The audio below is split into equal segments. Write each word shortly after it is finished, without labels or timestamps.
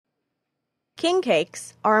King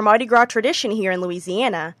cakes are a Mardi Gras tradition here in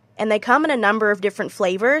Louisiana, and they come in a number of different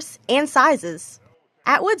flavors and sizes.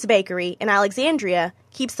 Atwood's Bakery in Alexandria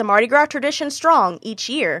keeps the Mardi Gras tradition strong each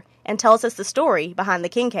year and tells us the story behind the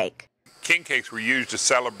king cake. King cakes were used to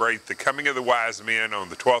celebrate the coming of the wise men on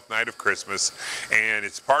the 12th night of Christmas, and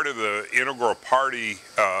it's part of the integral party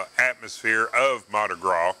atmosphere of Mardi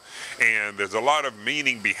Gras. And there's a lot of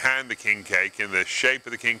meaning behind the king cake, and the shape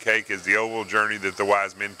of the king cake is the oval journey that the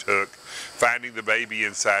wise men took. Finding the baby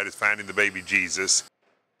inside is finding the baby Jesus.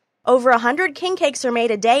 Over 100 king cakes are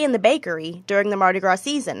made a day in the bakery during the Mardi Gras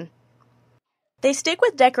season. They stick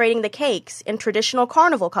with decorating the cakes in traditional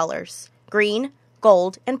carnival colors: green,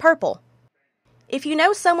 gold, and purple. If you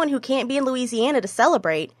know someone who can't be in Louisiana to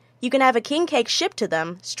celebrate, you can have a king cake shipped to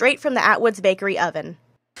them straight from the Atwood's Bakery oven.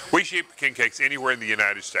 We ship king cakes anywhere in the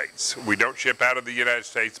United States. We don't ship out of the United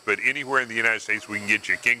States, but anywhere in the United States we can get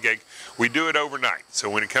you a king cake. We do it overnight. So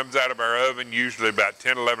when it comes out of our oven, usually about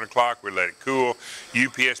 10, 11 o'clock, we let it cool.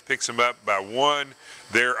 UPS picks them up by 1.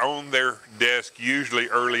 They're on their desk usually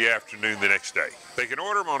early afternoon the next day. They can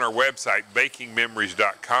order them on our website,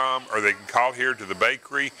 bakingmemories.com, or they can call here to the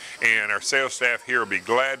bakery, and our sales staff here will be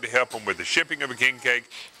glad to help them with the shipping of a king cake.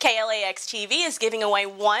 KLAX TV is giving away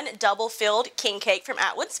one double-filled king cake from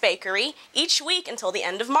Atwood's Bakery each week until the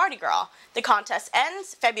end of Mardi Gras. The contest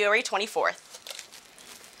ends February 24th.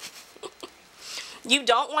 You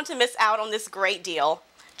don't want to miss out on this great deal.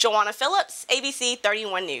 Jojuana Phillips, ABC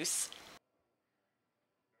 31 News.